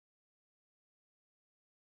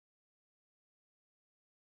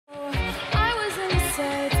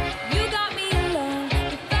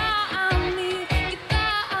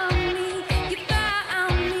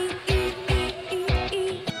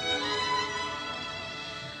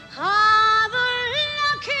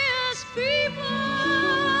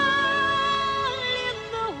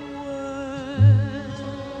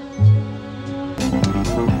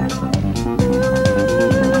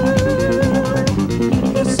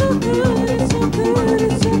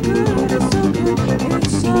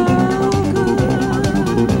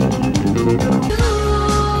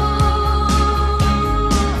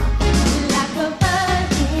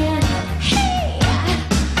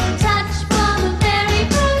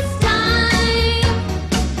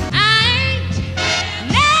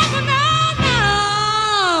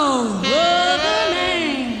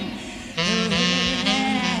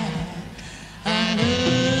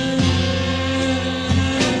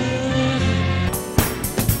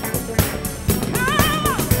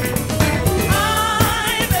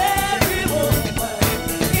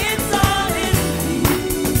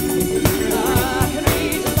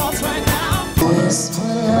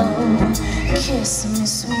kiss me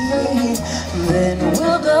sweetly, then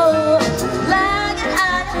we'll go like an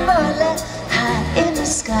animal high in the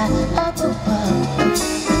sky up above.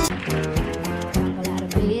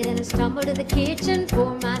 Stumble to the kitchen,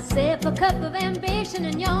 pour myself a cup of ambition,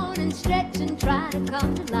 and yawn and stretch and try to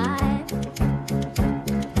come to life.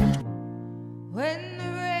 When the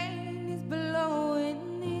rain is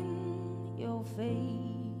blowing in your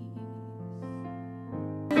face,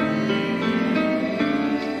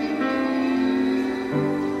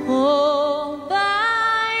 all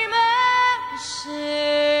by myself,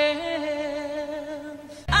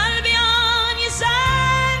 I'll be on your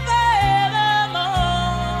side forevermore.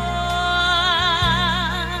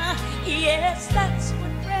 Yes, that's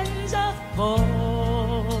what friends are for.